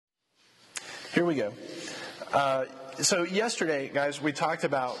Here we go. So yesterday, guys, we talked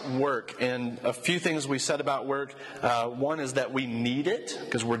about work, and a few things we said about work. One is that we need it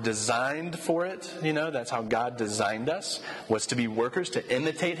because we're designed for it. You know, that's how God designed us, was to be workers, to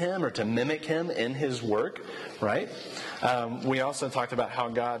imitate Him or to mimic Him in His work, right? We also talked about how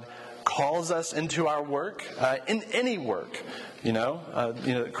God calls us into our work, in any work.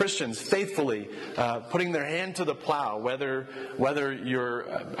 Christians faithfully putting their hand to the plow, whether you're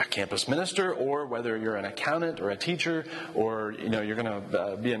a campus minister or whether you're an accountant or a teacher or you're going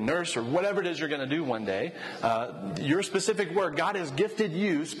to be a nurse or whatever it is you're going to do one day. Your specific work, God has gifted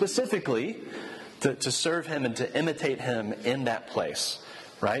you specifically to serve Him and to imitate Him in that place,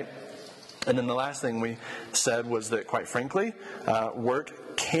 right? And then the last thing we said was that, quite frankly, work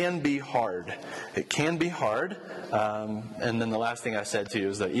can be hard. It can be hard. And then the last thing I said to you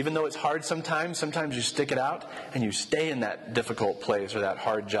is that even though it's hard sometimes you stick it out and you stay in that difficult place or that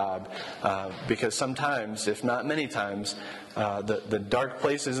hard job. Because sometimes, if not many times, the dark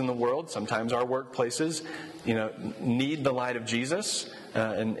places in the world, sometimes our workplaces, need the light of Jesus.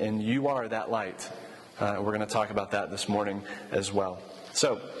 And you are that light. We're going to talk about that this morning as well.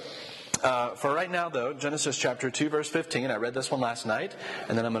 So, for right now, though, Genesis chapter 2, verse 15. I read this one last night,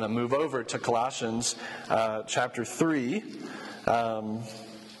 and then I'm going to move over to Colossians chapter 3.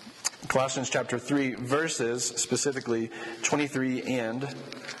 Colossians chapter 3, verses specifically 23 and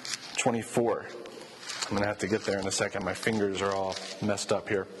 24. I'm going to have to get there in a second. My fingers are all messed up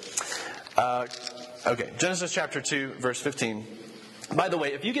here. Okay, Genesis chapter 2, verse 15. By the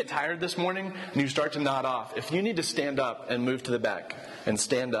way, if you get tired this morning and you start to nod off, if you need to stand up and move to the back and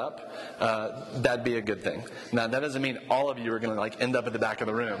stand up, that'd be a good thing. Now, that doesn't mean all of you are going to end up at the back of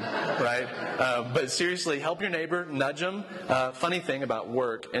the room, right? But seriously, help your neighbor, nudge them. Funny thing about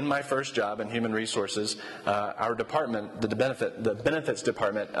work, in my first job in human resources, our department, the benefits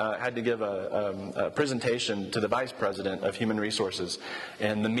department, had to give a presentation to the vice president of human resources.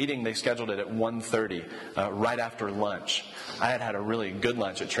 And the meeting, they scheduled it at 1:30, right after lunch. I had a really good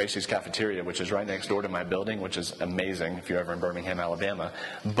lunch at Tracy's Cafeteria, which is right next door to my building, which is amazing if you're ever in Birmingham, Alabama.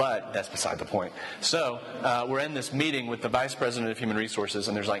 But that's beside the point. So we're in this meeting with the Vice President of Human Resources,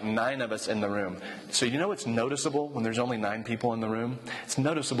 and there's 9 of us in the room. So it's noticeable when there's only 9 people in the room? It's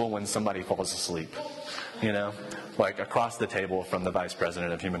noticeable when somebody falls asleep, across the table from the Vice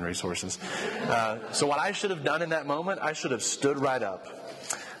President of Human Resources. So what I should have done in that moment, I should have stood right up.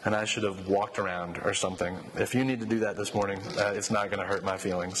 And I should have walked around or something. If you need to do that this morning, it's not going to hurt my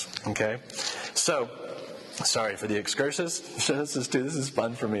feelings. Okay? So, sorry for the excursus. Genesis 2, this is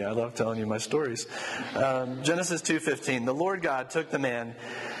fun for me. I love telling you my stories. Genesis 2:15. The Lord God took the man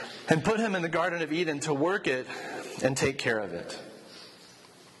and put him in the Garden of Eden to work it and take care of it.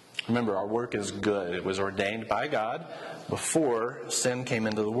 Remember, our work is good. It was ordained by God before sin came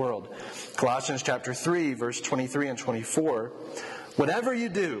into the world. Colossians chapter 3, verse 23 and 24. Whatever you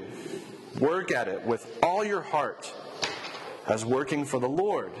do, work at it with all your heart, as working for the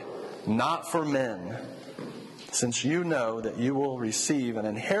Lord, not for men, since you know that you will receive an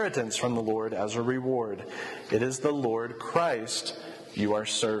inheritance from the Lord as a reward. It is the Lord Christ you are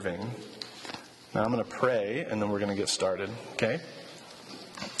serving. Now I'm going to pray, and then we're going to get started. Okay?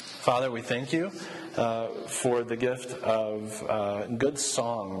 Father, we thank you for the gift of good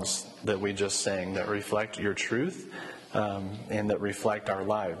songs that we just sang that reflect your truth. And that reflect our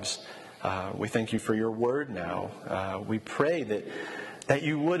lives. We thank you for your word now. We pray that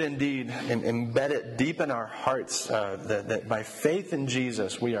you would indeed embed it deep in our hearts, that by faith in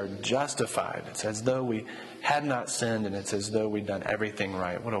Jesus we are justified. It's as though we had not sinned, and it's as though we'd done everything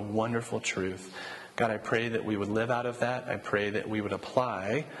right. What a wonderful truth. God, I pray that we would live out of that. I pray that we would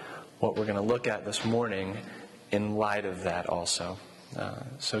apply what we're going to look at this morning in light of that also.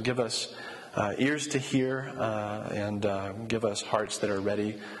 So give us ears to hear and give us hearts that are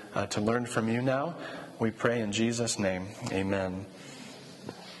ready to learn from you now. We pray in Jesus' name. Amen.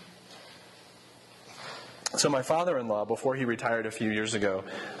 So my father-in-law, before he retired a few years ago,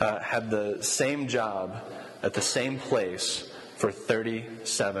 had the same job at the same place for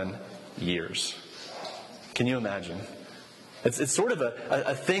 37 years. Can you imagine? It's sort of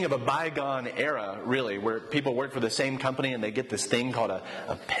a thing of a bygone era, really, where people work for the same company and they get this thing called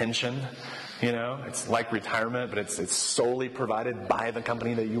a pension. It's like retirement, but it's solely provided by the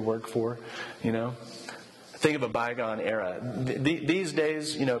company that you work for. Think of a bygone era. These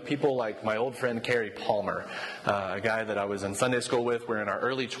days, people like my old friend Carrie Palmer, a guy that I was in Sunday school with. We're in our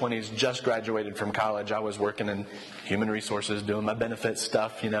early 20s, just graduated from college. I was working in human resources, doing my benefits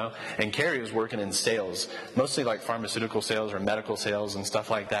stuff, and Carrie was working in sales, mostly like pharmaceutical sales or medical sales and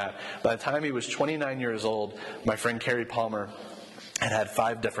stuff like that. By the time he was 29 years old, my friend Carrie Palmer had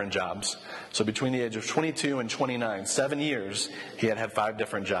 5 different jobs. So between the age of 22 and 29, 7 years, he had 5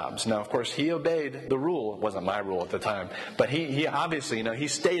 different jobs. Now, of course, he obeyed the rule. It wasn't my rule at the time. But he obviously, he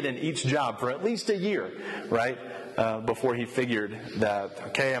stayed in each job for at least a year, right? Before he figured that,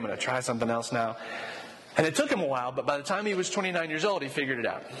 okay, I'm going to try something else now. And it took him a while, but by the time he was 29 years old, he figured it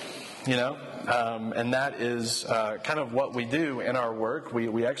out. And that is kind of what we do in our work.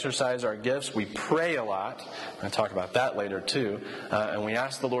 We exercise our gifts. We pray a lot. I'll talk about that later too. And we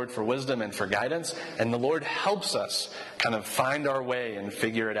ask the Lord for wisdom and for guidance. And the Lord helps us kind of find our way and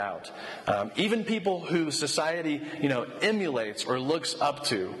figure it out. Even people who society, emulates or looks up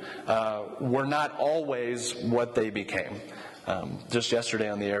to, were not always what they became. Just yesterday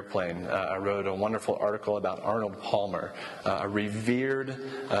on the airplane, I wrote a wonderful article about Arnold Palmer, a revered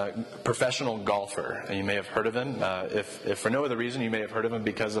professional golfer. And you may have heard of him. If for no other reason, you may have heard of him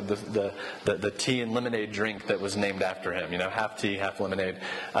because of the tea and lemonade drink that was named after him. Half tea, half lemonade.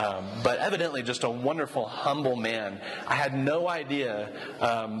 But evidently, just a wonderful, humble man. I had no idea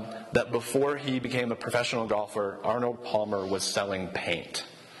that before he became a professional golfer, Arnold Palmer was selling paint.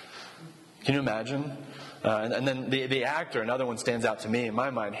 Can you imagine? And then the actor, another one stands out to me in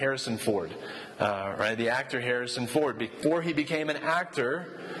my mind, Harrison Ford. Right? The actor Harrison Ford. Before he became an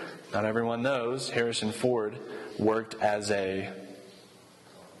actor, not everyone knows, Harrison Ford worked as a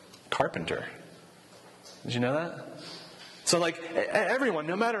carpenter. Did you know that? So everyone,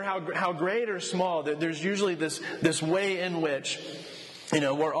 no matter how great or small, there's usually this way in which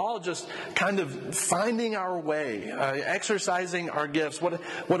we're all just kind of finding our way, exercising our gifts. What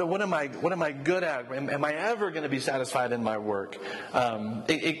am I good at? Am I ever going to be satisfied in my work?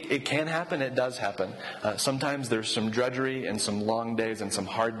 It can happen. It does happen. Sometimes there's some drudgery and some long days and some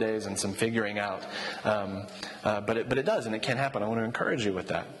hard days and some figuring out. But it does, and it can happen. I want to encourage you with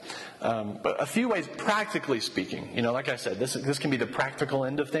that. But a few ways, practically speaking, like I said, this can be the practical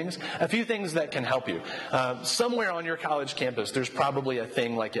end of things. A few things that can help you. Somewhere on your college campus, there's probably a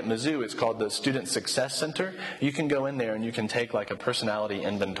thing like at Mizzou, it's called the Student Success Center. You can go in there and you can take a personality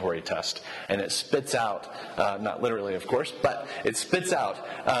inventory test. And it spits out, not literally of course, but it spits out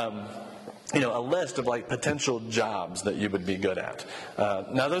a list of potential jobs that you would be good at.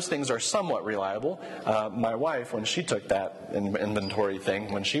 Now those things are somewhat reliable. My wife, when she took that inventory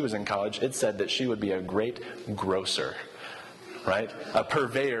thing when she was in college, it said that she would be a great grocer, right? A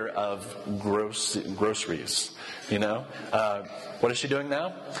purveyor of groceries. What is she doing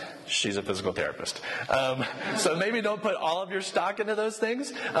now? She's a physical therapist. So maybe don't put all of your stock into those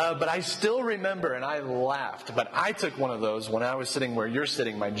things. But I still remember, and I laughed, but I took one of those when I was sitting where you're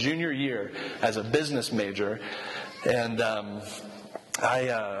sitting, my junior year as a business major. And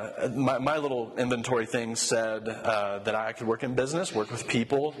my little inventory thing said that I could work in business, work with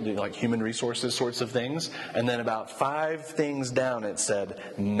people, do human resources sorts of things. And then about 5 things down it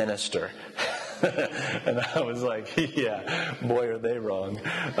said minister. And I was like, yeah, boy, are they wrong.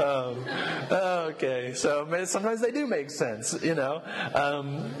 Okay, so sometimes they do make sense,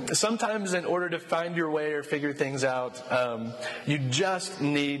 Sometimes in order to find your way or figure things out, you just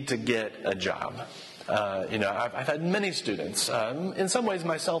need to get a job. I've had many students, in some ways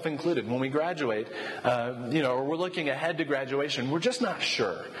myself included, when we graduate, or we're looking ahead to graduation, we're just not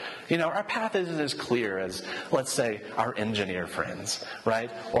sure. Our path isn't as clear as, let's say, our engineer friends,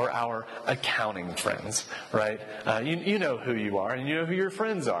 right? Or our accounting friends, right? You know who you are and you know who your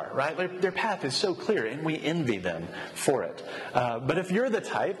friends are, right? Their path is so clear and we envy them for it. But if you're the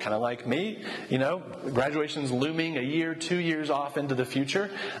type, kind of like me, graduation's looming a year, 2 years off into the future,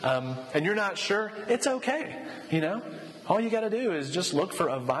 and you're not sure, it's okay, All you got to do is just look for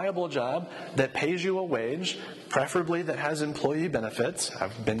a viable job that pays you a wage, preferably that has employee benefits.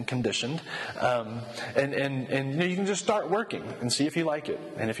 I've been conditioned. And you can just start working and see if you like it.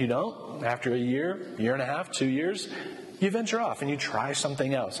 And if you don't, after a year, year and a half, 2 years, you venture off and you try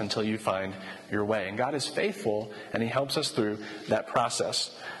something else until you find your way. And God is faithful, and He helps us through that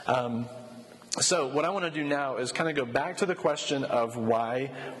process. So what I want to do now is kind of go back to the question of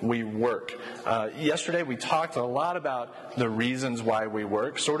why we work. Yesterday we talked a lot about the reasons why we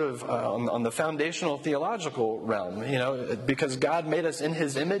work, sort of on the foundational theological realm, because God made us in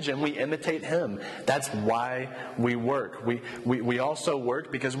His image and we imitate Him. That's why we work. We also work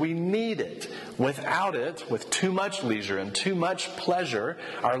because we need it. Without it, with too much leisure and too much pleasure,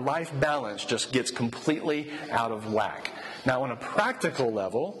 our life balance just gets completely out of whack. Now, on a practical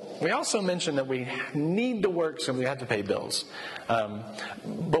level, we also mentioned that we need to work so we have to pay bills.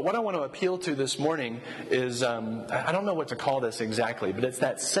 But what I want to appeal to this morning is, I don't know what to call this exactly, but it's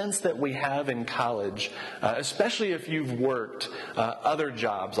that sense that we have in college, especially if you've worked other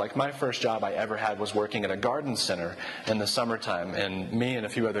jobs. Like my first job I ever had was working at a garden center in the summertime, and me and a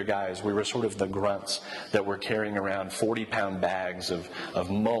few other guys, we were sort of the grunts that were carrying around 40-pound bags of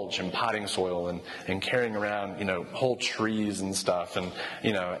mulch and potting soil and carrying around, whole trees and stuff, and,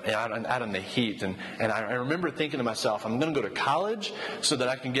 out in the heat. And I remember thinking to myself, I'm going to go to college so that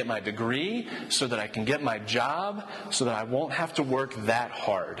I can get my degree, so that I can get my job, so that I won't have to work that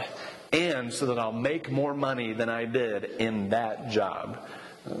hard, and so that I'll make more money than I did in that job.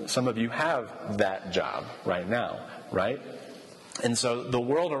 Some of you have that job right now, right? And so the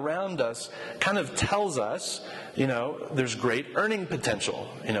world around us kind of tells us, there's great earning potential.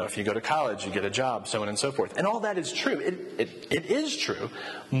 If you go to college, you get a job, so on and so forth. And all that is true. It is true.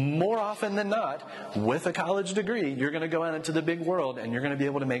 More often than not, with a college degree, you're going to go out into the big world and you're going to be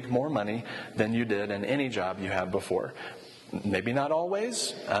able to make more money than you did in any job you had before. Maybe not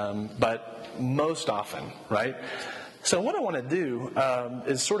always, but most often, right? So what I want to do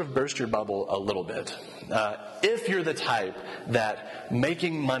is sort of burst your bubble a little bit. If you're the type that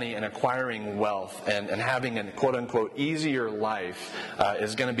making money and acquiring wealth and having a quote-unquote easier life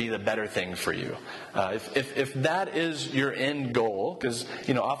is going to be the better thing for you. If that is your end goal, because,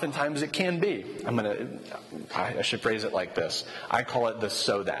 oftentimes it can be. I should phrase it like this. I call it the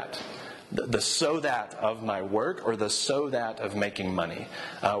so that. The so that of my work, or the so that of making money.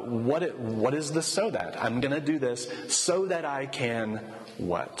 What is the so that? I'm going to do this so that I can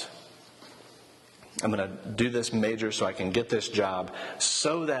what? I'm going to do this major so I can get this job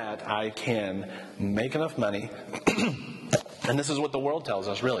so that I can make enough money. And this is what the world tells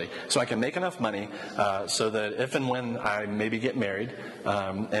us, really. So I can make enough money so that if and when I maybe get married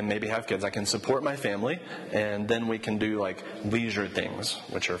and maybe have kids, I can support my family, and then we can do like leisure things,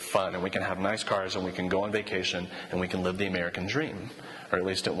 which are fun, and we can have nice cars, and we can go on vacation, and we can live the American dream. Or at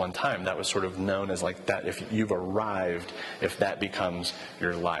least at one time, that was sort of known as like that. If you've arrived, if that becomes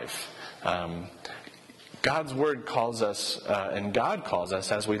your life. God's Word calls us, and God calls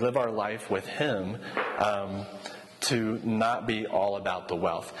us as we live our life with Him, to not be all about the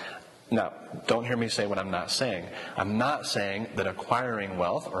wealth. Now, don't hear me say what I'm not saying. I'm not saying that acquiring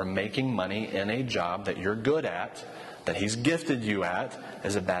wealth or making money in a job that you're good at, that He's gifted you at,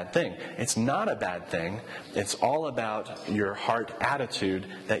 is a bad thing. It's not a bad thing. It's all about your heart attitude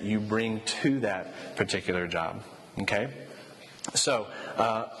that you bring to that particular job. Okay? So,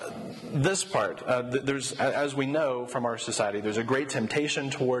 this part, there's, as we know from our society, there's a great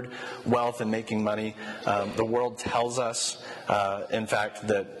temptation toward wealth and making money. The world tells us, in fact,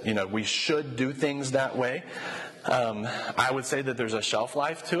 that, we should do things that way. I would say that there's a shelf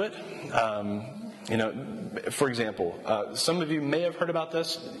life to it. For example, some of you may have heard about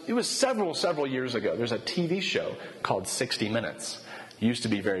this. It was several years ago. There's a TV show called 60 Minutes. It used to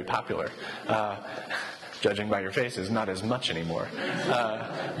be very popular. Judging by your faces, not as much anymore.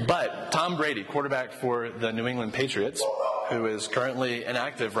 But Tom Brady, quarterback for the New England Patriots, who is currently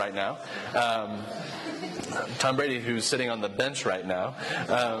inactive right now. Tom Brady, who's sitting on the bench right now.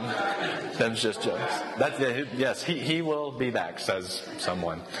 Them's just jokes. Yes, he will be back, says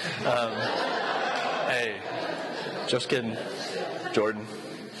someone. Hey, just kidding, Jordan.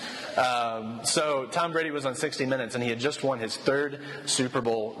 So Tom Brady was on 60 Minutes, and he had just won his third Super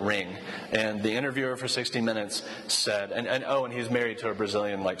Bowl ring. And the interviewer for 60 Minutes said, and he's married to a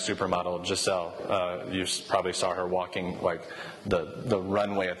Brazilian supermodel, Gisele. You probably saw her walking the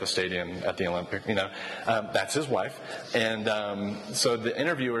runway at the stadium at the Olympic. That's his wife. And so the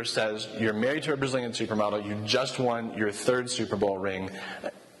interviewer says, "You're married to a Brazilian supermodel. You just won your third Super Bowl ring.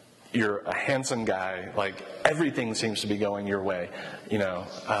 You're a handsome guy, everything seems to be going your way.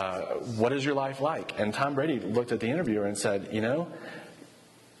 What is your life like?" And Tom Brady looked at the interviewer and said,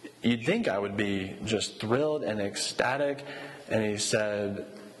 "You'd think I would be just thrilled and ecstatic." And he said,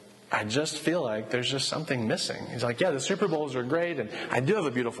 "I just feel like there's just something missing." He's like, "Yeah, the Super Bowls are great, and I do have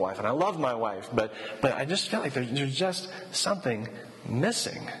a beautiful wife, and I love my wife, but I just feel like there's just something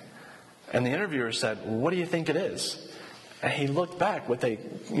missing." And the interviewer said, "What do you think it is?" And he looked back with a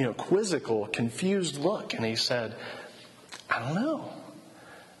quizzical, confused look, and he said, "I don't know."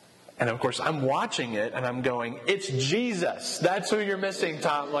 And of course, I'm watching it, and I'm going, "It's Jesus. That's who you're missing,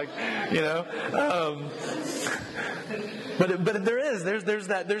 Tom." But there's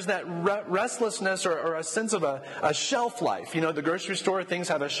that restlessness or a sense of a shelf life. The grocery store, things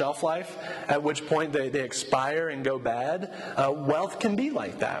have a shelf life, at which point they expire and go bad. Wealth can be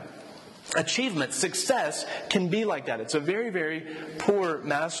like that. Achievement, success can be like that. It's a very, very poor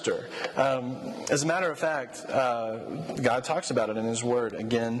master. As a matter of fact, God talks about it in His Word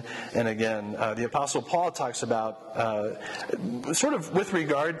again and again. The Apostle Paul talks about, sort of with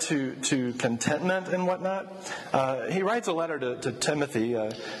regard to contentment and whatnot. He writes a letter to Timothy,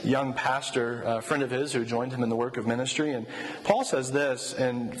 a young pastor, a friend of his who joined him in the work of ministry. And Paul says this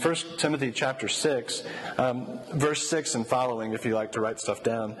in 1 Timothy chapter 6, verse 6 and following, if you like to write stuff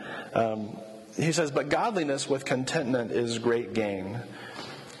down. He says, "But godliness with contentment is great gain.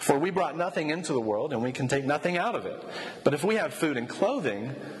 For we brought nothing into the world, and we can take nothing out of it. But if we have food and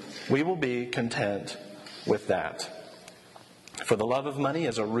clothing, we will be content with that. For the love of money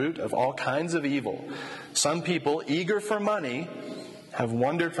is a root of all kinds of evil. Some people, eager for money, have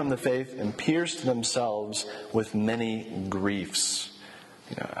wandered from the faith and pierced themselves with many griefs."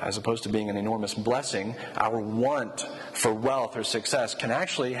 As opposed to being an enormous blessing, our want for wealth or success can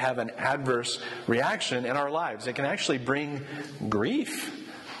actually have an adverse reaction in our lives. It can actually bring grief,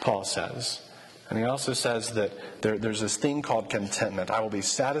 Paul says. And he also says that there's this thing called contentment. I will be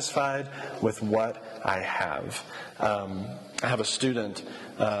satisfied with what I have. I have a student,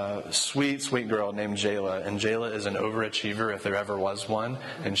 sweet girl named Jayla, and Jayla is an overachiever if there ever was one,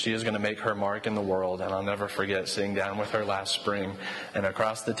 and she is going to make her mark in the world. And I'll never forget sitting down with her last spring, and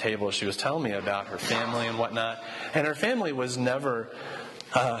across the table she was telling me about her family and whatnot, and her family was never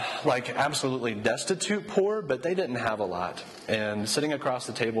absolutely destitute poor, but they didn't have a lot. And sitting across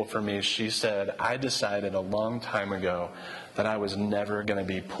the table from me, she said, "I decided a long time ago that I was never going to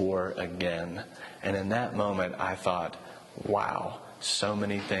be poor again." And in that moment I thought, wow, so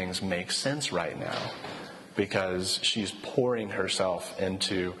many things make sense right now, because she's pouring herself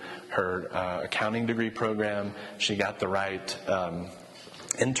into her accounting degree program. She got the right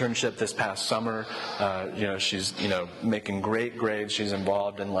internship this past summer. She's making great grades. She's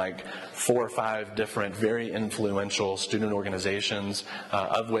involved in 4 or 5 different very influential student organizations,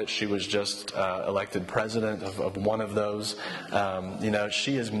 of which she was just elected president of one of those.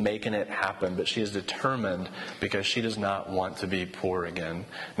 She is making it happen, but she is determined because she does not want to be poor again.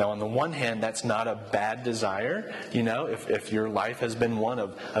 Now, on the one hand, that's not a bad desire. If your life has been one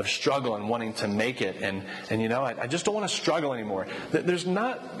of struggle and wanting to make it, and I just don't want to struggle anymore. There's not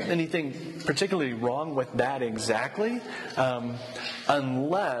anything particularly wrong with that exactly,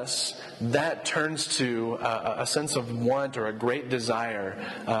 unless that turns to a sense of want or a great desire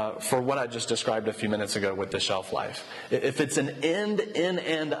for what I just described a few minutes ago with the shelf life. If it's an end in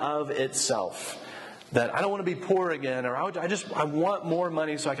and of itself, that I don't want to be poor again, or I want more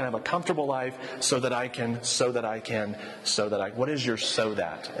money so I can have a comfortable life, what is your "so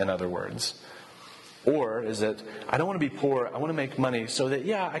that," in other words? Or is it, I don't want to be poor, I want to make money so that,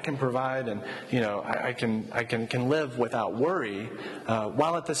 I can provide and, I can live without worry,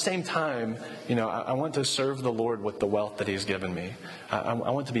 while at the same time, I want to serve the Lord with the wealth that He's given me. I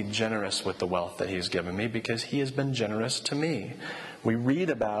want to be generous with the wealth that He's given me because He has been generous to me. We read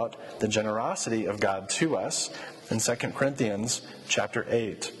about the generosity of God to us in 2 Corinthians chapter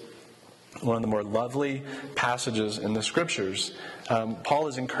 8. One of the more lovely passages in the Scriptures. Paul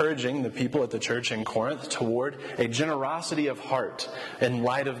is encouraging the people at the church in Corinth toward a generosity of heart in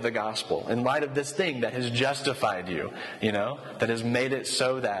light of the gospel, in light of this thing that has justified you, that has made it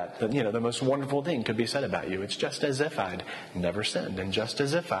so that the most wonderful thing could be said about you. It's just as if I'd never sinned, and just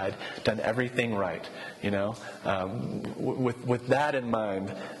as if I'd done everything right. With that in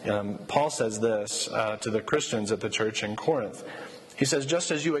mind, Paul says this to the Christians at the church in Corinth. He says, just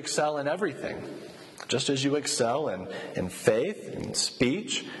as you excel in everything, just as you excel in faith, in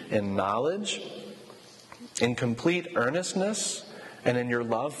speech, in knowledge, in complete earnestness, and in your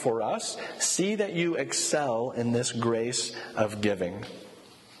love for us, see that you excel in this grace of giving.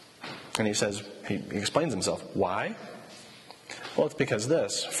 And he says, he explains himself. Why? Well, it's because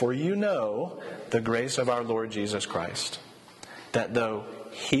this. For you know the grace of our Lord Jesus Christ, that though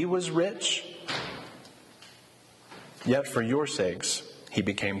He was rich, yet for your sakes He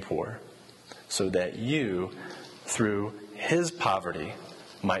became poor, so that you, through His poverty,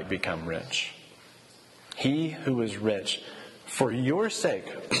 might become rich. He who is rich, for your sake,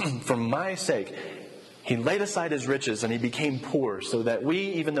 for my sake, He laid aside His riches and He became poor, so that we,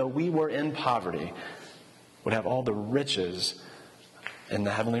 even though we were in poverty, would have all the riches in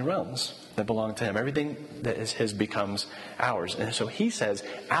the heavenly realms that belong to Him. Everything that is His becomes ours. And so he says,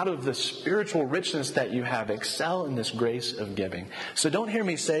 out of the spiritual richness that you have, excel in this grace of giving. So don't hear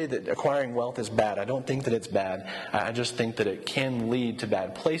me say that acquiring wealth is bad. I don't think that it's bad. I just think that it can lead to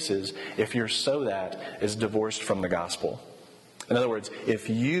bad places if your "so that" is divorced from the gospel. In other words, if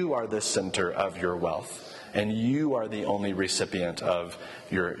you are the center of your wealth, and you are the only recipient of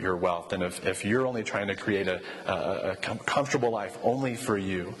your wealth, and if you're only trying to create a comfortable life only for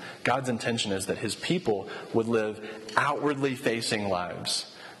you, God's intention is that his people would live outwardly facing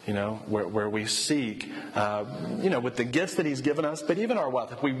lives, where we seek, with the gifts that he's given us, but even our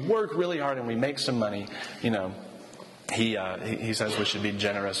wealth. If we work really hard and we make some money, he says we should be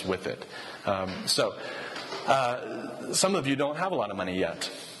generous with it. Some of you don't have a lot of money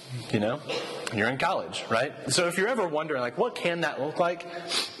yet. You're in college, right? So if you're ever wondering, what can that look like?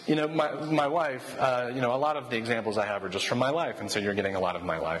 My wife, a lot of the examples I have are just from my life, and so you're getting a lot of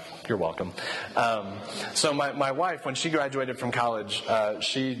my life. You're welcome. So my wife, when she graduated from college,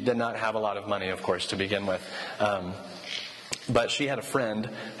 she did not have a lot of money, of course, to begin with. But she had a friend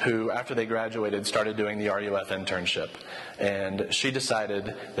who, after they graduated, started doing the RUF internship. And she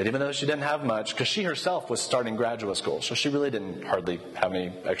decided that even though she didn't have much, because she herself was starting graduate school, so she really didn't hardly have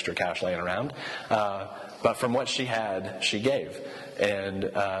any extra cash laying around. But from what she had, she gave. And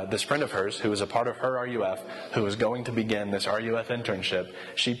this friend of hers, who was a part of her RUF, who was going to begin this RUF internship,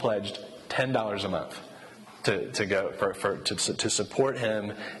 she pledged $10 a month to go to support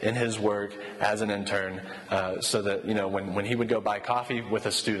him in his work as an intern, so that when he would go buy coffee with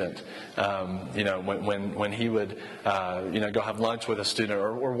a student, when he would go have lunch with a student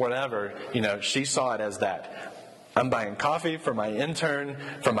or whatever, she saw it as that. I'm buying coffee for my intern,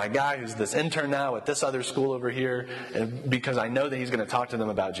 for my guy who's this intern now at this other school over here, because I know that he's going to talk to them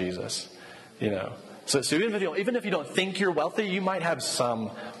about Jesus. So even if you don't think you're wealthy, you might have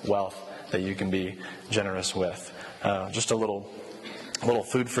some wealth that you can be generous with. Just a little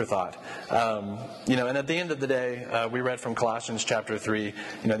food for thought. And at the end of the day, we read from Colossians chapter 3,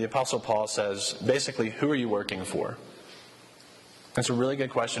 the Apostle Paul says, basically, who are you working for? That's a really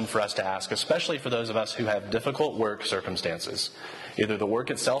good question for us to ask, especially for those of us who have difficult work circumstances. Either the work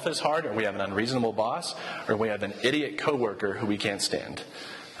itself is hard, or we have an unreasonable boss, or we have an idiot coworker who we can't stand.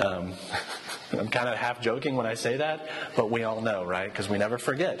 I'm kind of half joking when I say that, but we all know, right? Because we never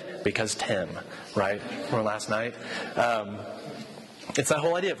forget. Because Tim, right? From last night. It's that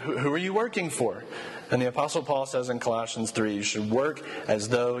whole idea of who are you working for? And the Apostle Paul says in Colossians 3, you should work as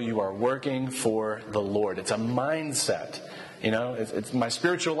though you are working for the Lord. It's a mindset. It's my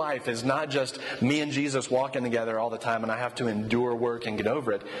spiritual life is not just me and Jesus walking together all the time and I have to endure work and get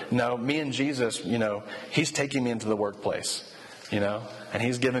over it. No, me and Jesus, he's taking me into the workplace. And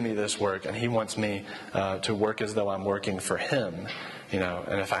he's given me this work, and he wants me to work as though I'm working for him,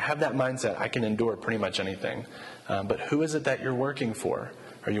 and if I have that mindset, I can endure pretty much anything. But who is it that you're working for?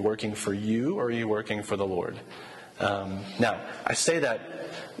 Are you working for you, or are you working for the Lord? Now, I say that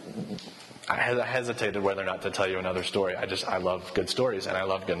I hesitated whether or not to tell you another story. I love good stories, and I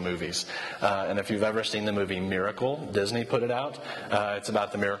love good movies. And if you've ever seen the movie Miracle, Disney put it out. It's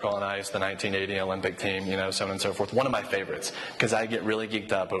about the Miracle on Ice, the 1980 Olympic team, so on and so forth. One of my favorites, because I get really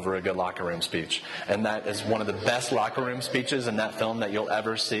geeked up over a good locker room speech. And that is one of the best locker room speeches in that film that you'll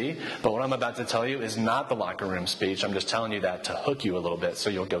ever see. But what I'm about to tell you is not the locker room speech. I'm just telling you that to hook you a little bit so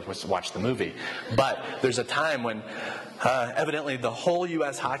you'll go watch the movie. But there's a time when evidently the whole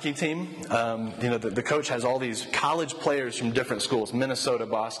U.S. hockey team, the coach has all these college players from different schools, Minnesota,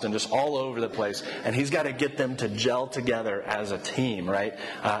 Boston, just all over the place, and he's got to get them to gel together as a team, right?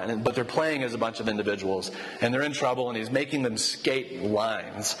 But they're playing as a bunch of individuals, and they're in trouble, and he's making them skate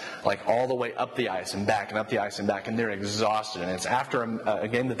lines, all the way up the ice and back and up the ice and back, and they're exhausted. And it's after a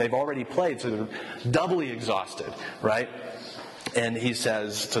game that they've already played, so they're doubly exhausted, right? And he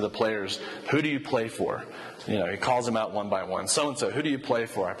says to the players, who do you play for? He calls them out one by one. So-and-so, who do you play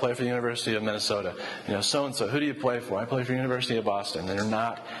for? I play for the University of Minnesota. So-and-so, who do you play for? I play for the University of Boston. They're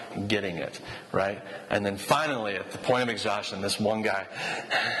not getting it, right? And then finally, at the point of exhaustion, this one guy,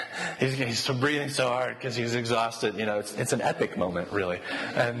 he's breathing so hard because he's exhausted. It's an epic moment, really.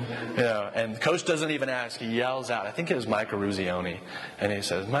 And the coach doesn't even ask. He yells out. I think it was Mike Eruzione. And he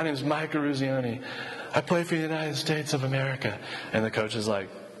says, my name is Mike Eruzione. I play for the United States of America. And the coach is like,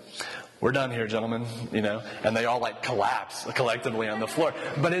 we're done here, gentlemen, and they all collapse collectively on the floor.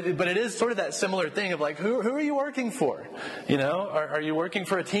 But it is sort of that similar thing of who are you working for? Are you working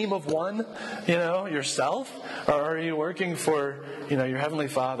for a team of one, yourself? Or are you working for, your Heavenly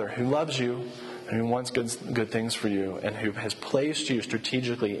Father who loves you and who wants good things for you and who has placed you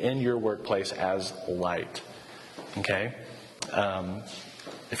strategically in your workplace as light? Okay?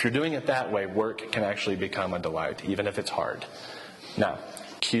 If you're doing it that way, work can actually become a delight, even if it's hard. Now,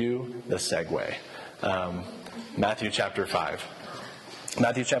 cue the segue. Matthew chapter 5.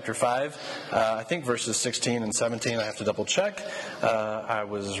 Matthew chapter 5, I think verses 16 and 17, I have to double check. I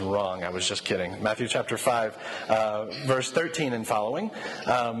was wrong. I was just kidding. Matthew chapter 5, verse 13 and following.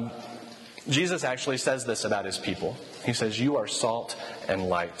 Jesus actually says this about his people. He says, "You are salt and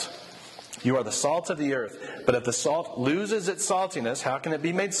light. You are the salt of the earth. But if the salt loses its saltiness, how can it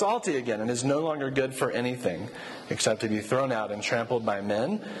be made salty again and is no longer good for anything except to be thrown out and trampled by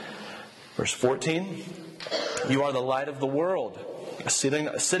men?" Verse 14, "You are the light of the world. A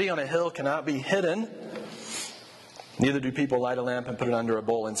city on a hill cannot be hidden. Neither do people light a lamp and put it under a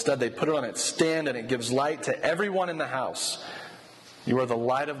bowl. Instead, they put it on its stand, and it gives light to everyone in the house. You are the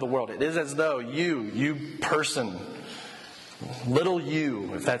light of the world." It is as though you person, little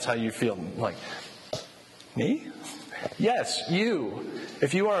you, if that's how you feel. Like, me? Yes, you.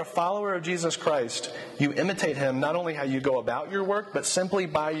 If you are a follower of Jesus Christ, you imitate him not only how you go about your work, but simply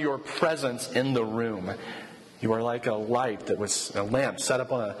by your presence in the room. You are like a light that was a lamp set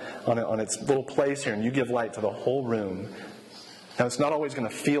up on its little place here, and you give light to the whole room. Now, it's not always going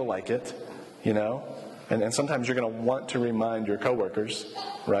to feel like it, you know, and sometimes you're going to want to remind your coworkers,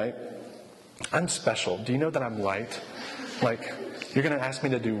 right? I'm special. Do you know that I'm light? Like, you're going to ask me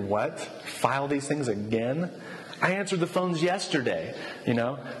to do what? File these things again? I answered the phones yesterday, you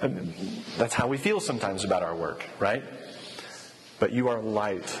know. That's how we feel sometimes about our work, right? But you are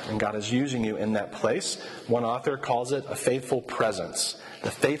light, and God is using you in that place. One author calls it a faithful presence. The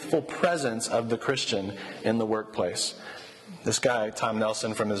faithful presence of the Christian in the workplace. This guy, Tom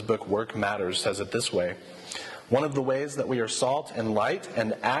Nelson, from his book Work Matters, says it this way: "One of the ways that we are salt and light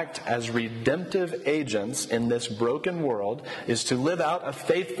and act as redemptive agents in this broken world is to live out a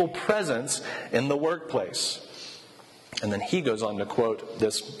faithful presence in the workplace." And then he goes on to quote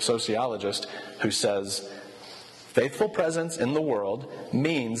this sociologist who says, "Faithful presence in the world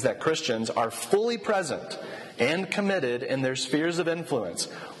means that Christians are fully present and committed in their spheres of influence,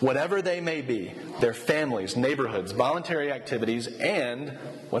 whatever they may be, their families, neighborhoods, voluntary activities, and,"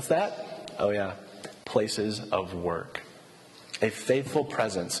 what's that? Oh yeah, places of work. A faithful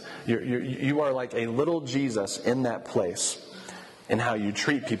presence. You are like a little Jesus in that place, in how you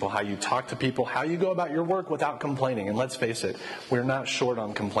treat people, how you talk to people, how you go about your work without complaining. And let's face it, we're not short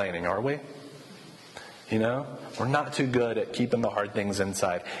on complaining, are we? You know, we're not too good at keeping the hard things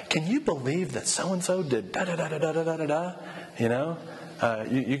inside. Can you believe that so-and-so did da-da-da-da-da-da-da-da? You know,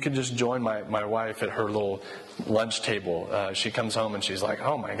 you could just join my wife at her little lunch table. She comes home and she's like,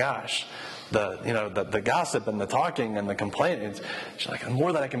 "Oh my gosh, the gossip and the talking and the complaining." She's like,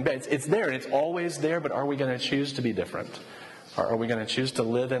 "More than I can bear." It's there, and it's always there, but are we going to choose to be different? Or are we going to choose to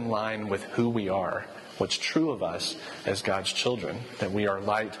live in line with who we are? What's true of us as God's children, that we are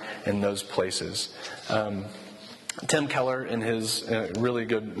light in those places. Tim Keller, in his really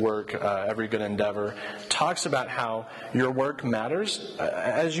good work, Every Good Endeavor, talks about how your work matters.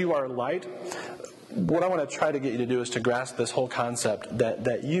 As you are light, what I want to try to get you to do is to grasp this whole concept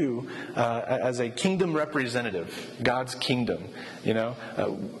that you, as a kingdom representative, God's kingdom,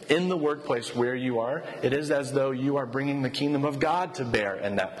 in the workplace where you are, it is as though you are bringing the kingdom of God to bear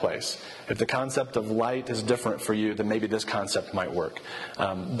in that place. If the concept of light is different for you, then maybe this concept might work.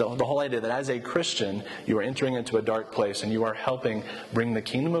 The whole idea that as a Christian, you are entering into a dark place and you are helping bring the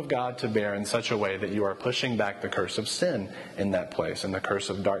kingdom of God to bear in such a way that you are pushing back the curse of sin in that place and the curse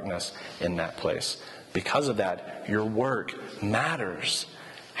of darkness in that place. Because of that, your work matters.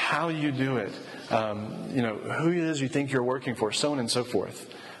 How you do it, who it is you think you're working for, so on and so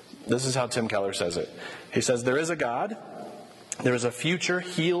forth. This is how Tim Keller says it. He says, "There is a God. There is a future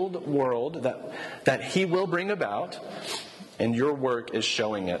healed world that he will bring about, and your work is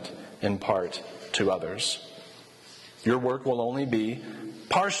showing it in part to others. Your work will only be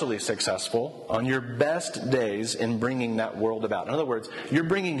partially successful on your best days in bringing that world about." In other words, you're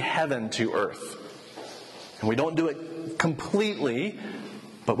bringing heaven to earth. And we don't do it completely,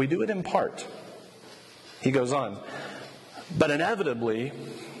 but we do it in part. He goes on, "But inevitably,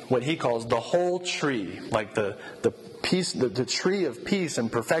 what he calls the whole tree, like the peace, the tree of peace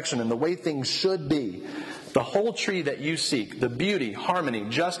and perfection and the way things should be, the whole tree that you seek, the beauty, harmony,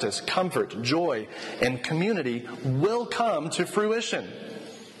 justice, comfort, joy, and community will come to fruition.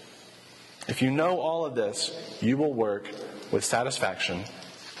 If you know all of this, you will work with satisfaction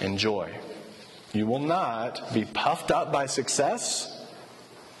and joy. You will not be puffed up by success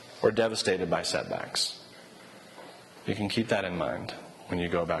or devastated by setbacks." You can keep that in mind when you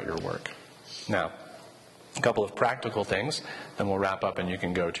go about your work. Now, a couple of practical things, then we'll wrap up and you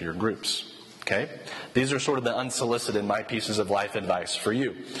can go to your groups. Okay? These are sort of the unsolicited my pieces of life advice for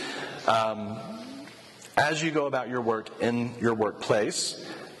you. As you go about your work in your workplace,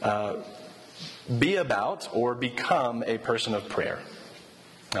 be about or become a person of prayer.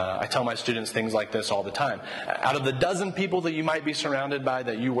 I tell my students things like this all the time. Out of the dozen people that you might be surrounded by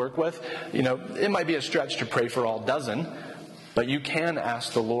that you work with, it might be a stretch to pray for all dozen, but you can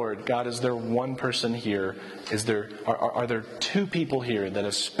ask the Lord, God, is there one person here? Are there two people here that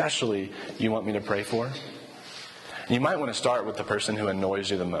especially you want me to pray for? You might want to start with the person who annoys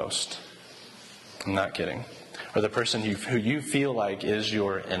you the most. I'm not kidding. Or the person who you feel like is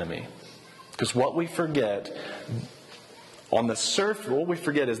your enemy. Because what we forget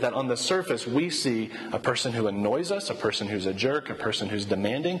is that on the surface we see a person who annoys us, a person who's a jerk, a person who's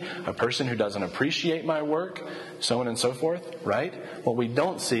demanding, a person who doesn't appreciate my work, so on and so forth, right? What we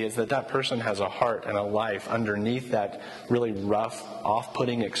don't see is that person has a heart and a life underneath that really rough,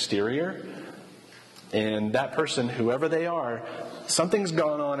 off-putting exterior. And that person, whoever they are, something's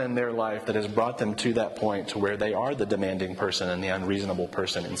gone on in their life that has brought them to that point to where they are the demanding person and the unreasonable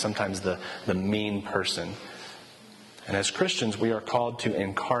person and sometimes the mean person. And as Christians, we are called to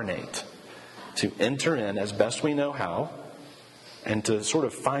incarnate, to enter in as best we know how, and to sort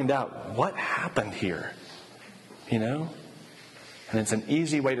of find out what happened here, And it's an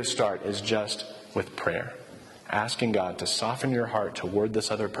easy way to start is just with prayer. Asking God to soften your heart toward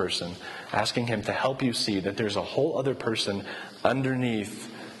this other person. Asking Him to help you see that there's a whole other person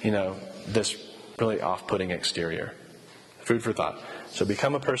underneath, this really off-putting exterior. Food for thought. So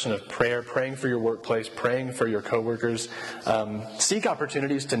become a person of prayer, praying for your workplace, praying for your coworkers. Seek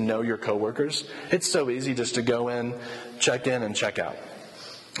opportunities to know your coworkers. It's so easy just to go in, check in, and check out.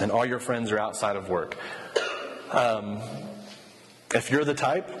 And all your friends are outside of work. If you're the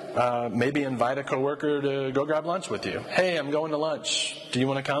type, maybe invite a coworker to go grab lunch with you. Hey, I'm going to lunch. Do you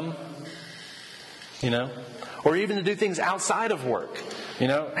want to come? Or even to do things outside of work.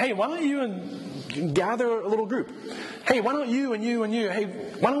 Hey, why don't you gather a little group? Hey, why don't you and you and you? Hey,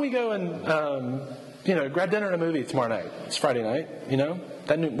 why don't we go and grab dinner and a movie tomorrow night? It's Friday night.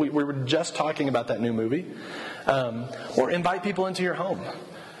 We were just talking about that new movie. Or invite people into your home.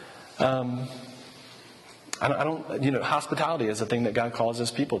 Hospitality is a thing that God calls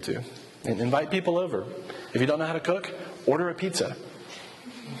His people to. And invite people over. If you don't know how to cook, order a pizza.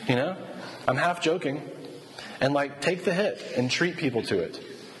 I'm half joking. And take the hit and treat people to it.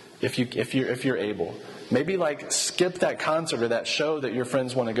 If you're able. Maybe skip that concert or that show that your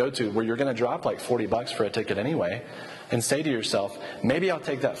friends want to go to where you're going to drop $40 for a ticket anyway. And say to yourself, maybe I'll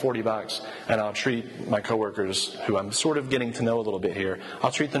take that $40 and I'll treat my coworkers who I'm sort of getting to know a little bit here.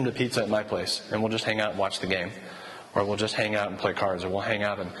 I'll treat them to pizza at my place and we'll just hang out and watch the game. Or we'll just hang out and play cards, or we'll hang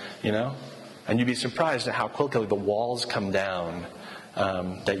out and, And you'd be surprised at how quickly the walls come down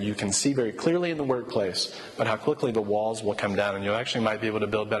that you can see very clearly in the workplace, but how quickly the walls will come down and you actually might be able to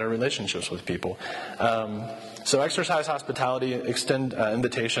build better relationships with people. So exercise hospitality, extend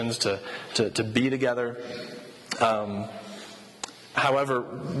invitations to be together. However,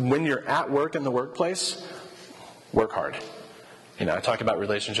 when you're at work in the workplace, work hard. I talk about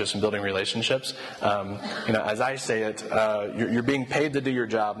relationships and building relationships. As I say it, you're being paid to do your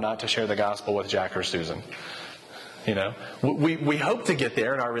job, not to share the gospel with Jack or Susan. We hope to get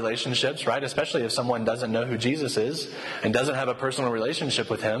there in our relationships, right? Especially if someone doesn't know who Jesus is and doesn't have a personal relationship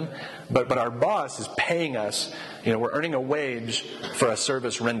with Him. But our boss is paying us, we're earning a wage for a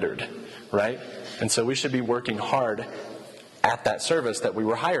service rendered, right? And so we should be working hard at that service that we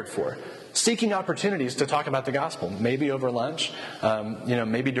were hired for. Seeking opportunities to talk about the gospel, maybe over lunch,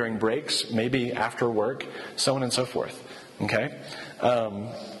 maybe during breaks, maybe after work, so on and so forth. Okay?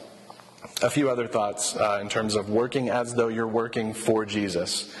 A few other thoughts in terms of working as though you're working for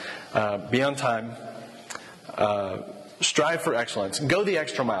Jesus. Be on time. Strive for excellence. Go the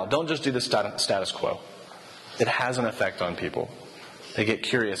extra mile. Don't just do the status quo. It has an effect on people. They get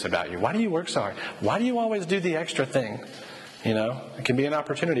curious about you. Why do you work so hard? Why do you always do the extra thing? It can be an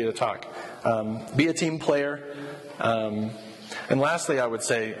opportunity to talk. Be a team player. And lastly, I would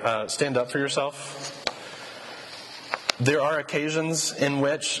say, stand up for yourself. There are occasions in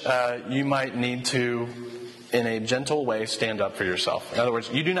which you might need to, in a gentle way, stand up for yourself. In other words,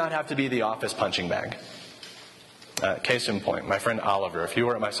 you do not have to be the office punching bag. Case in point, my friend Oliver. If you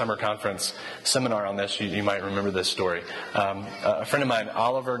were at my summer conference seminar on this, you might remember this story. A friend of mine,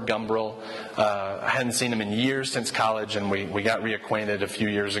 Oliver Gumbrell, I hadn't seen him in years since college, and we got reacquainted a few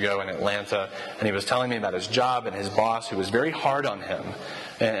years ago in Atlanta, and he was telling me about his job and his boss, who was very hard on him.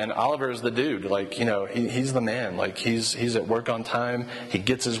 And Oliver is the dude, he's the man. He's at work on time, he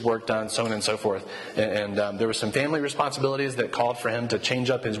gets his work done, so on and so forth. And there were some family responsibilities that called for him to change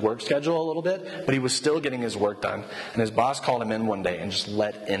up his work schedule a little bit, but he was still getting his work done. And his boss called him in one day and just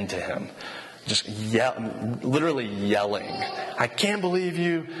let into him. just literally yelling. I can't believe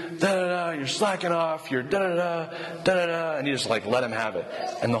you, da-da-da, you're slacking off, you're da-da-da, da-da-da, and you just like let him have it.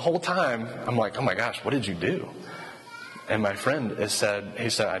 And the whole time, I'm like, oh my gosh, what did you do? And my friend he said,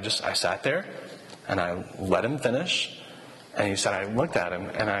 I sat there, and I let him finish, and he said, I looked at him,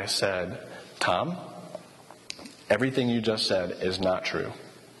 and I said, Tom, everything you just said is not true.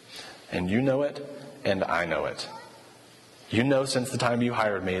 And you know it, and I know it. You know since the time you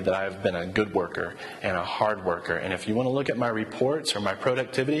hired me that I've been a good worker and a hard worker. And if you want to look at my reports or my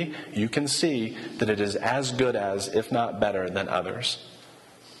productivity, you can see that it is as good as, if not better, than others.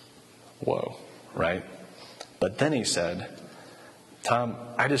 Whoa, right? But then he said, Tom,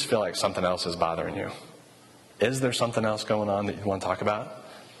 I just feel like something else is bothering you. Is there something else going on that you want to talk about?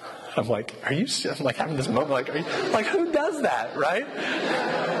 I'm like, I'm like having this moment, like, who does that, right?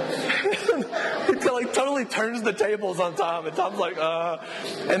 It like totally turns the tables on Tom, and Tom's like,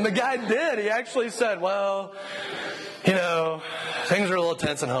 and the guy did. He actually said, well, things are a little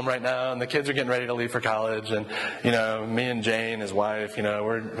tense at home right now, and the kids are getting ready to leave for college, and, me and Jane, his wife,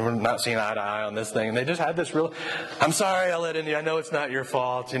 we're not seeing eye to eye on this thing. And they just had this real, I'm sorry I let in you. I know it's not your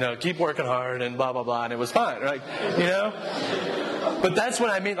fault. Keep working hard and blah, blah, blah. And it was fine, right? But that's what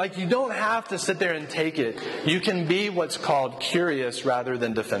I mean. Like, you don't have to sit there and take it. You can be what's called curious rather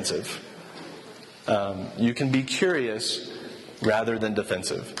than defensive. You can be curious rather than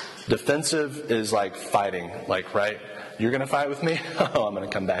defensive. Defensive is like fighting, like, right? You're going to fight with me? Oh, I'm going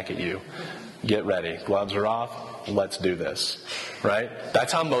to come back at you. Get ready. Gloves are off. Let's do this. Right?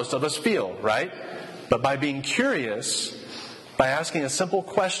 That's how most of us feel, right? But by being curious, by asking a simple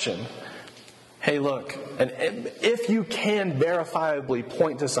question, hey, look, and if you can verifiably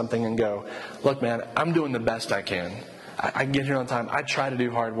point to something and go, look, man, I'm doing the best I can. I get here on time. I try to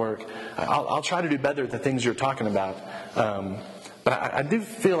do hard work. I'll try to do better at the things you're talking about. But I do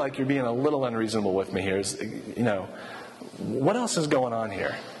feel like you're being a little unreasonable with me here. What else is going on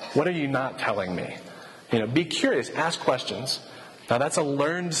here? What are you not telling me? Be curious. Ask questions. Now, that's a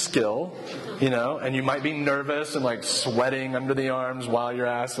learned skill, and you might be nervous and like sweating under the arms while you're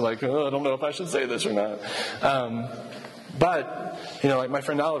asked, like, oh, I don't know if I should say this or not. But like my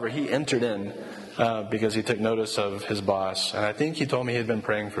friend Oliver, he entered in because he took notice of his boss, and I think he told me he had been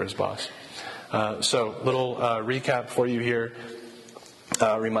praying for his boss. So, little recap for you here.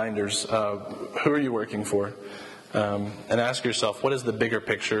 Reminders. Who are you working for? And ask yourself, what is the bigger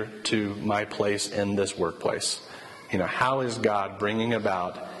picture to my place in this workplace? How is God bringing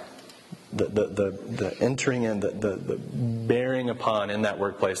about the entering in, the bearing upon in that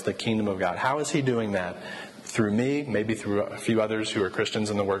workplace the kingdom of God? How is He doing that? Through me, maybe through a few others who are Christians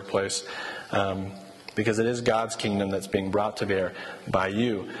in the workplace, because it is God's kingdom that's being brought to bear by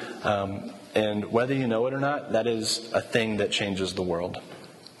you. And whether you know it or not, that is a thing that changes the world.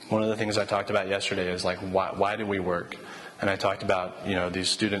 One of the things I talked about yesterday is like, why do we work? And I talked about, these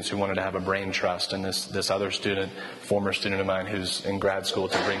students who wanted to have a brain trust, and this other student, former student of mine who's in grad school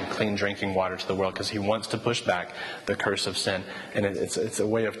to bring clean drinking water to the world because he wants to push back the curse of sin. And it's a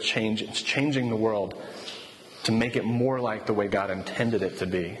way of change. It's changing the world to make it more like the way God intended it to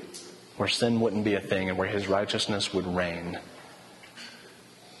be, where sin wouldn't be a thing and where His righteousness would reign.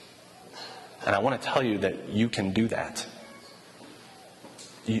 And I want to tell you that you can do that.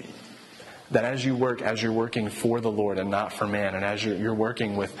 That as you're working for the Lord and not for man, and as you're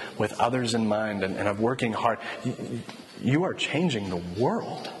working with others in mind and of working hard, you are changing the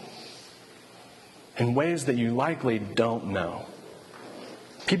world in ways that you likely don't know.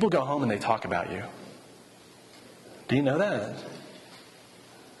 People go home and they talk about you. Do you know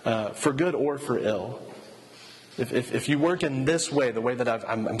that? For good or for ill. If you work in this way, the way that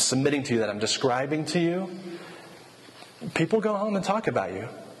I'm submitting to you, that I'm describing to you, people go home and talk about you.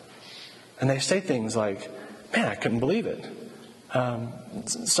 And they say things like, man, I couldn't believe it.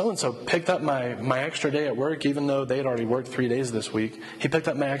 So-and-so picked up my extra day at work, even though they had already worked 3 days this week. He picked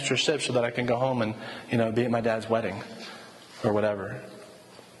up my extra shift so that I can go home and, be at my dad's wedding or whatever.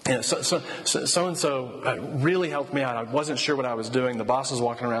 So-and-so really helped me out. I wasn't sure what I was doing. The boss was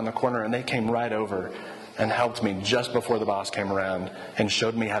walking around the corner, and they came right over and helped me just before the boss came around and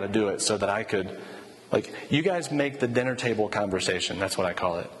showed me how to do it so that I could, you guys make the dinner table conversation. That's what I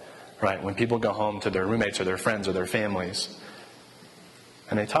call it. Right, when people go home to their roommates or their friends or their families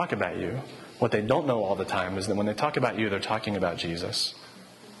and they talk about you, what they don't know all the time is that when they talk about you, they're talking about Jesus.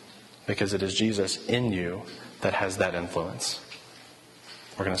 Because it is Jesus in you that has that influence.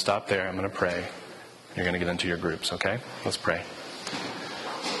 We're going to stop there. I'm going to pray. You're going to get into your groups, okay? Let's pray.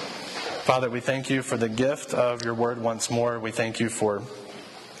 Father, we thank you for the gift of your word once more. We thank you for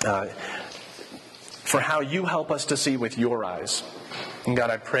how you help us to see with your eyes. And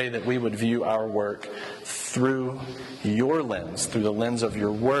God, I pray that we would view our work through your lens, through the lens of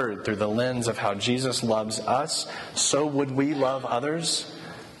your word, through the lens of how Jesus loves us. So would we love others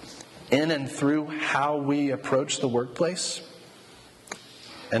in and through how we approach the workplace.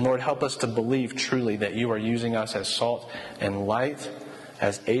 And Lord, help us to believe truly that you are using us as salt and light,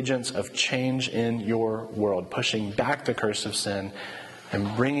 as agents of change in your world, pushing back the curse of sin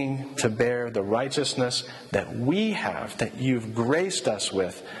and bringing to bear the righteousness that we have, that you've graced us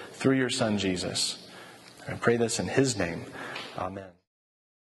with through your Son Jesus. I pray this in his name. Amen.